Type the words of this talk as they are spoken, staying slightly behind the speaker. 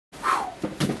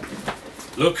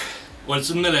Look what's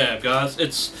in the lab, guys.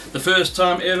 It's the first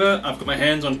time ever I've got my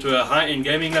hands onto a high-end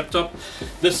gaming laptop.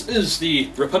 This is the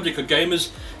Republic of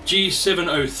Gamers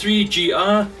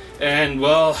G703GI, and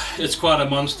well, it's quite a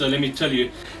monster, let me tell you.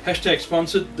 Hashtag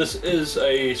sponsored. This is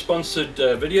a sponsored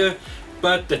video,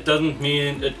 but that doesn't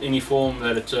mean in any form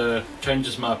that it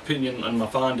changes my opinion and my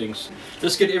findings.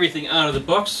 Let's get everything out of the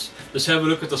box. Let's have a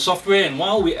look at the software, and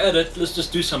while we're at it, let's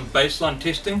just do some baseline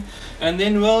testing, and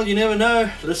then, well, you never know,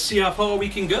 let's see how far we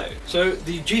can go. So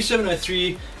the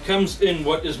G703 comes in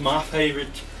what is my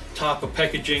favorite type of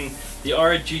packaging, the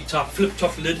ROG type flip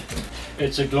top lid.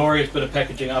 It's a glorious bit of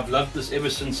packaging. I've loved this ever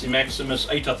since the Maximus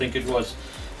 8, I think it was.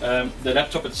 The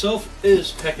laptop itself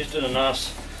is packaged in a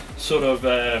nice sort of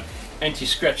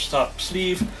anti-scratch type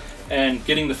sleeve, and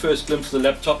getting the first glimpse of the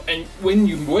laptop, and when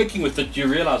you're working with it you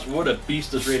realize what a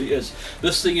beast this really is.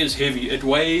 This thing is heavy. It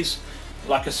weighs,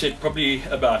 like I said, probably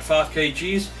about 5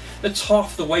 kgs. It's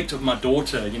half the weight of my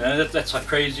daughter, you know. That's how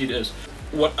crazy it is.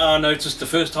 What I noticed the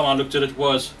first time I looked at it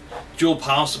was dual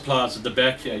power supplies at the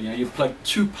back here. You know, you plug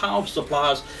 2 power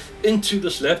supplies into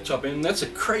this laptop, and that's a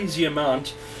crazy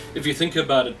amount if you think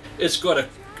about it. It's got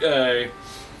a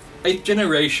 8th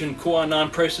generation Core i9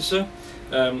 processor.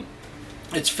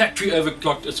 It's factory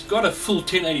overclocked. It's got a full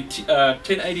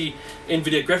 1080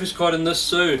 NVIDIA graphics card in this,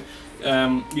 so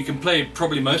you can play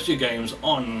probably most of your games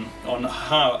on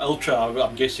high ultra.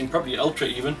 I'm guessing probably ultra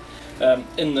even.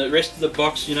 In the rest of the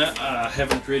box, you know, I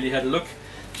haven't really had a look.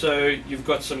 So you've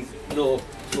got some little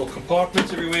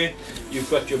compartments everywhere. You've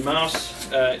got your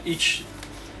mouse. Each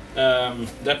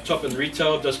laptop in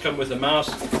retail does come with a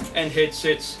mouse and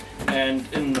headsets, and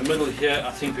in the middle here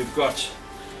I think we've got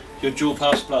your dual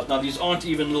power supplies. Now these aren't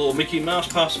even little Mickey Mouse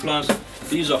power supplies.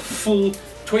 These are full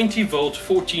 20 volt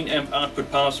 14 amp output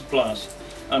power supplies.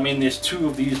 I mean, there's 2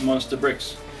 of these monster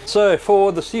bricks. So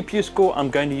for the CPU score,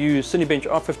 I'm going to use Cinebench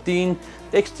R15,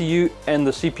 XTU, and the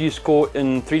CPU score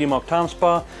in 3D Mark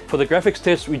TimeSpy. For the graphics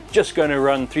test, we're just going to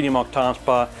run 3D Mark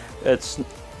TimeSpy. It's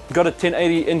got a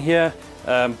 1080 in here,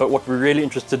 but what we're really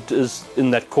interested is in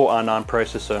that Core i9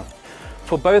 processor.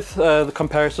 For both the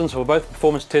comparisons, for both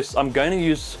performance tests, I'm going to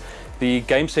use the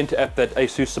Game Center app that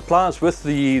Asus supplies with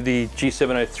the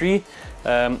G703.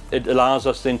 It allows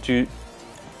us then to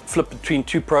flip between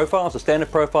 2 profiles, a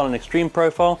standard profile and extreme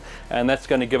profile, and that's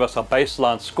going to give us our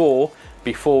baseline score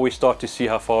before we start to see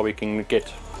how far we can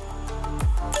get.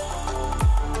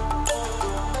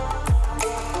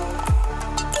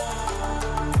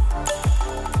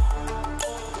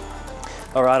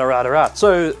 Alright,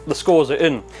 so the scores are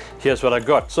in. Here's what I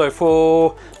got. So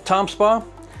for TimeSpy,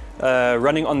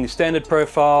 running on the standard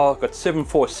profile, got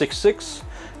 7466,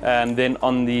 and then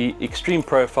on the extreme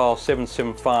profile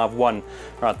 7751.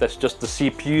 Right, that's just the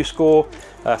CPU score.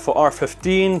 For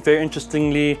R15, very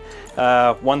interestingly,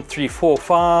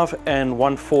 1345 and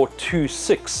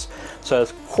 1426. So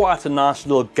it's quite a nice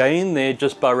little gain there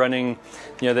just by running,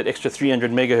 you know, that extra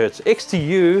 300 megahertz.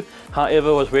 XTU,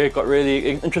 however, was where it got really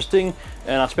interesting,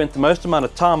 and I spent the most amount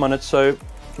of time on it. So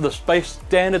the space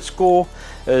standard score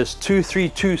is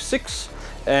 2326,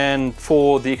 and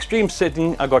for the extreme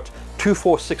setting I got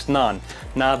 2469.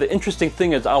 Now the interesting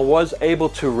thing is I was able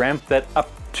to ramp that up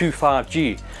to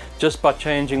 5G just by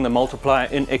changing the multiplier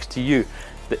in XTU.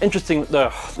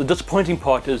 The disappointing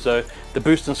part is though, the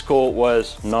boost in score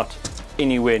was not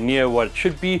anywhere near what it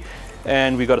should be,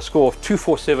 and we got a score of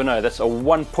 2470. That's a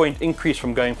 1-point increase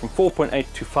from going from 4.8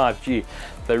 to 5G.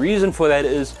 The reason for that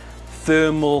is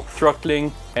thermal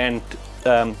throttling and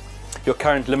your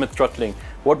current limit throttling.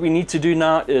 What we need to do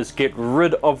now is get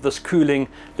rid of this cooling.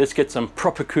 Let's get some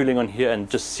proper cooling on here and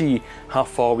just see how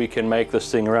far we can make this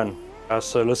thing run.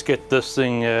 So let's get this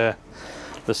thing,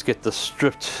 let's get this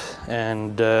stripped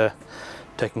and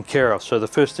taken care of. So the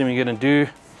first thing we're going to do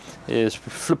is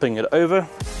flipping it over.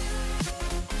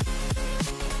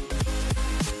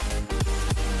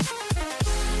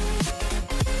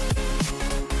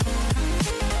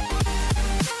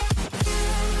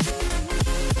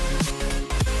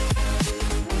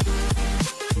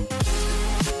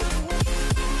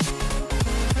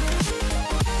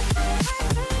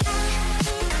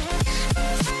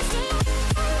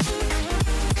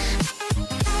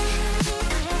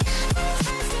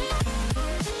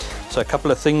 So a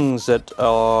couple of things that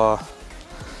are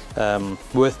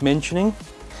worth mentioning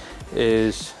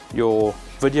is your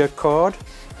video card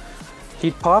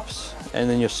heat pipes and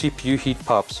then your CPU heat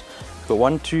pipes. We've got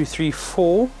 1, 2, 3,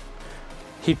 4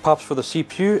 heat pipes for the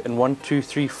CPU and 1, 2,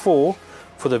 3, 4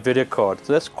 for the video card.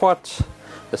 So that's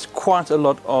quite a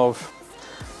lot of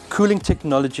cooling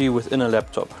technology within a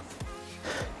laptop.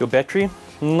 Your battery,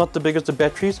 not the biggest of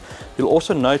batteries. You'll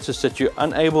also notice that you're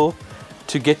unable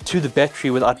to get to the battery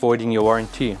without voiding your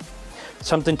warranty.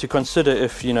 Something to consider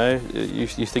if you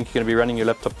think you're going to be running your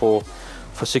laptop for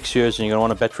 6 years and you're going to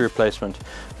want a battery replacement.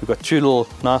 We've got two little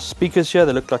nice speakers here.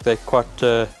 They look like they're quite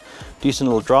decent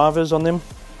little drivers on them.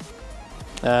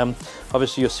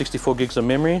 Obviously your 64 gigs of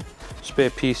memory, spare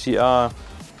PCI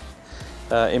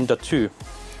M.2.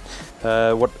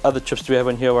 What other chips do we have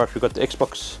in here? Right, we've got the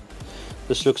Xbox.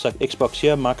 This looks like Xbox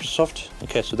here, Microsoft.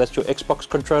 Okay, so that's your Xbox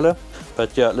controller.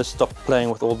 But yeah, let's stop playing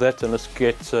with all that and let's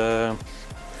get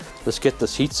this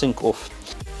heatsink off.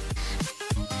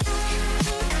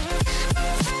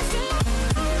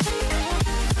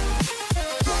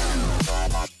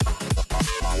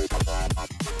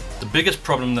 The biggest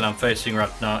problem that I'm facing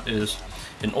right now is,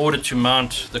 in order to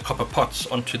mount the copper pots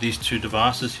onto these two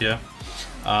devices here,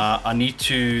 I need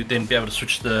to then be able to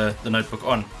switch the notebook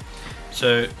on.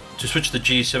 So to switch the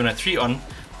G703 on,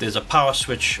 there's a power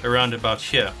switch around about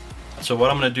here. So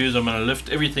what I'm going to do is I'm going to lift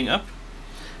everything up.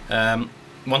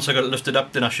 Once I got it lifted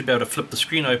up, then I should be able to flip the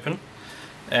screen open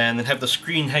and then have the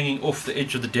screen hanging off the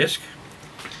edge of the desk,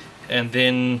 and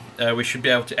then we should be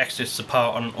able to access the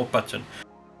power on and off button.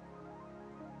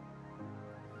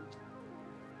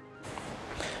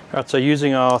 Right, so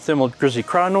using our thermal grizzly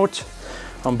Cryonaut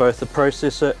on both the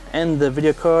processor and the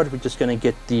video card, we're just going to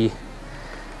get the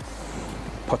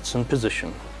pots in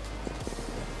position.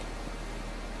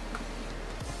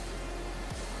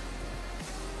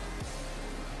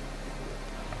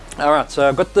 Alright, so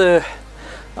I've got the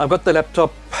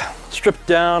laptop stripped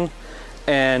down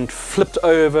and flipped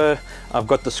over. I've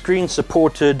got the screen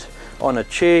supported on a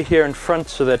chair here in front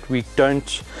so that we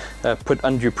don't put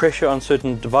undue pressure on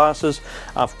certain devices.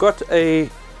 I've got a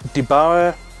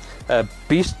Debauer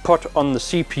Beast pot on the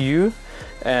CPU,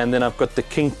 and then I've got the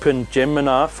Kingpin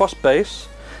Gemini Foss base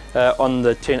on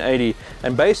the 1080.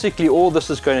 And basically all this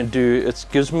is going to do, it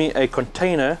gives me a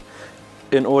container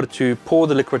in order to pour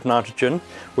the liquid nitrogen,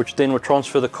 which then will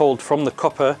transfer the cold from the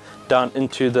copper down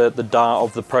into the die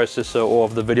of the processor or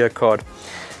of the video card.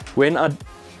 When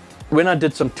I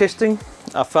did some testing,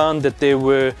 I found that there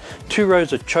were 2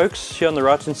 rows of chokes here on the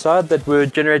right hand side that were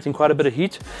generating quite a bit of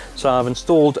heat. So I've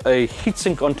installed a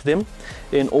heatsink onto them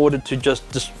in order to just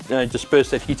disperse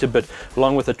that heat a bit,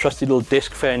 along with a trusty little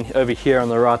desk fan over here on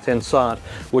the right hand side,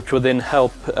 which will then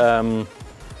help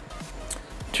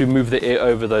to move the air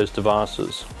over those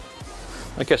devices.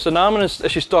 Okay, so now I'm going to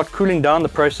actually start cooling down the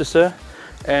processor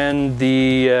and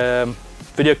the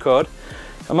video card.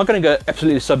 I'm not going to go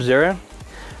absolutely sub-zero.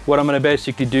 What I'm going to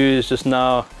basically do is just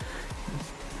now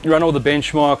run all the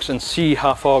benchmarks and see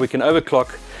how far we can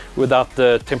overclock without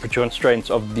the temperature constraints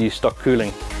of the stock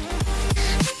cooling.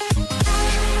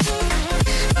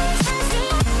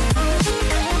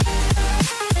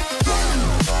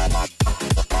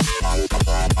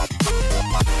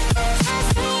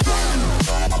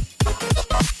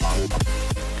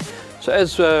 So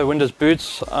as Windows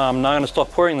boots, I'm now going to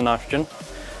start pouring the nitrogen,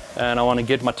 and I want to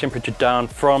get my temperature down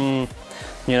from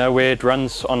where it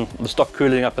runs on the stock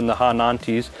cooling up in the high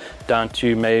 90s down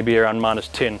to maybe around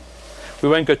 -10. We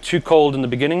won't go too cold in the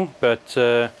beginning, but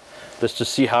let's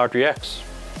just see how it reacts.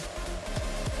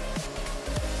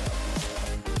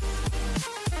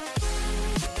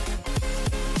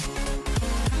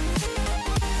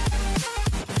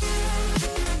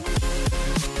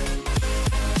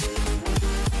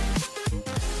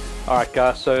 Alright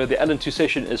guys, so the Allen 2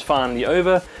 session is finally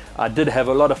over. I did have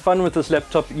a lot of fun with this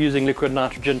laptop using liquid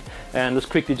nitrogen, and let's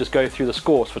quickly just go through the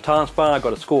scores. For TimeSpy I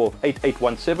got a score of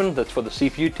 8817, that's for the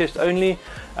CPU test only.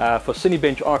 For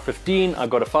Cinebench R15 I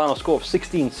got a final score of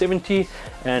 1670,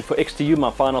 and for XTU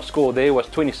my final score there was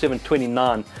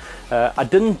 2729. I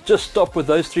didn't just stop with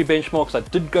those 3 benchmarks, I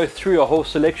did go through a whole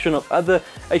selection of other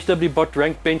HWBot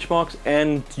ranked benchmarks,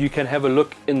 and you can have a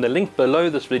look in the link below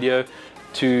this video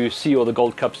to see all the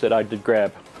gold cups that I did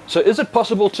grab. So is it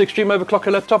possible to extreme overclock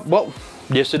a laptop? Well,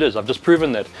 yes it is. I've just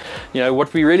proven that.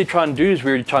 What we really try and do is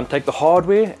we really try and take the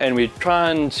hardware and we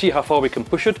try and see how far we can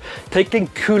push it, taking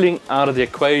cooling out of the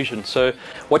equation. So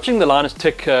watching the Linus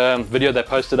Tech video they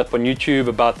posted up on YouTube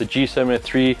about the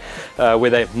G703 where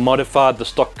they modified the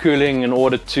stock cooling in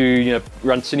order to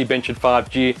run Cinebench at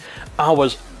 5G, I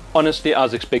was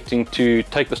expecting to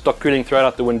take the stock cooling, throw it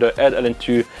out the window, add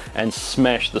LN2 and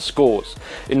smash the scores.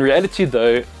 In reality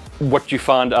though, what you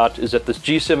find out is that this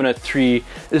G703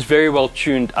 is very well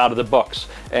tuned out of the box,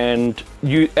 and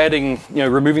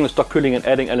removing the stock cooling and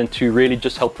adding LN2 really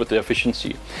just helped with the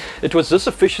efficiency. It was this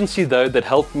efficiency though that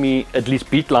helped me at least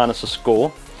beat Linus'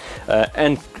 score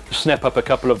and snap up a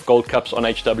couple of gold cups on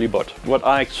HWBot. What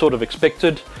I sort of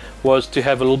expected was to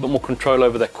have a little bit more control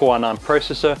over that Core i9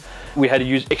 processor. We had to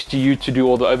use XTU to do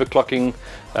all the overclocking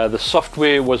The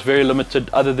software was very limited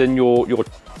other than your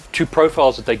 2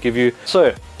 profiles that they give you.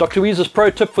 So DrWeez's pro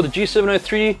tip for the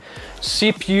G703: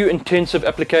 CPU intensive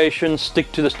applications,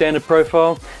 stick to the standard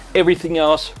profile. Everything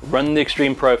else, run the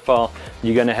extreme profile.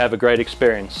 You're going to have a great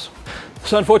experience.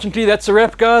 So unfortunately that's a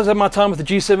wrap, guys. My time with the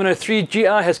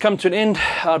G703GI has come to an end.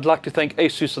 I'd like to thank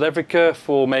Asus South Africa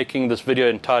for making this video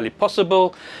entirely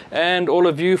possible, and all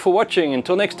of you for watching.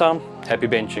 Until next time, happy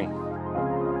benching.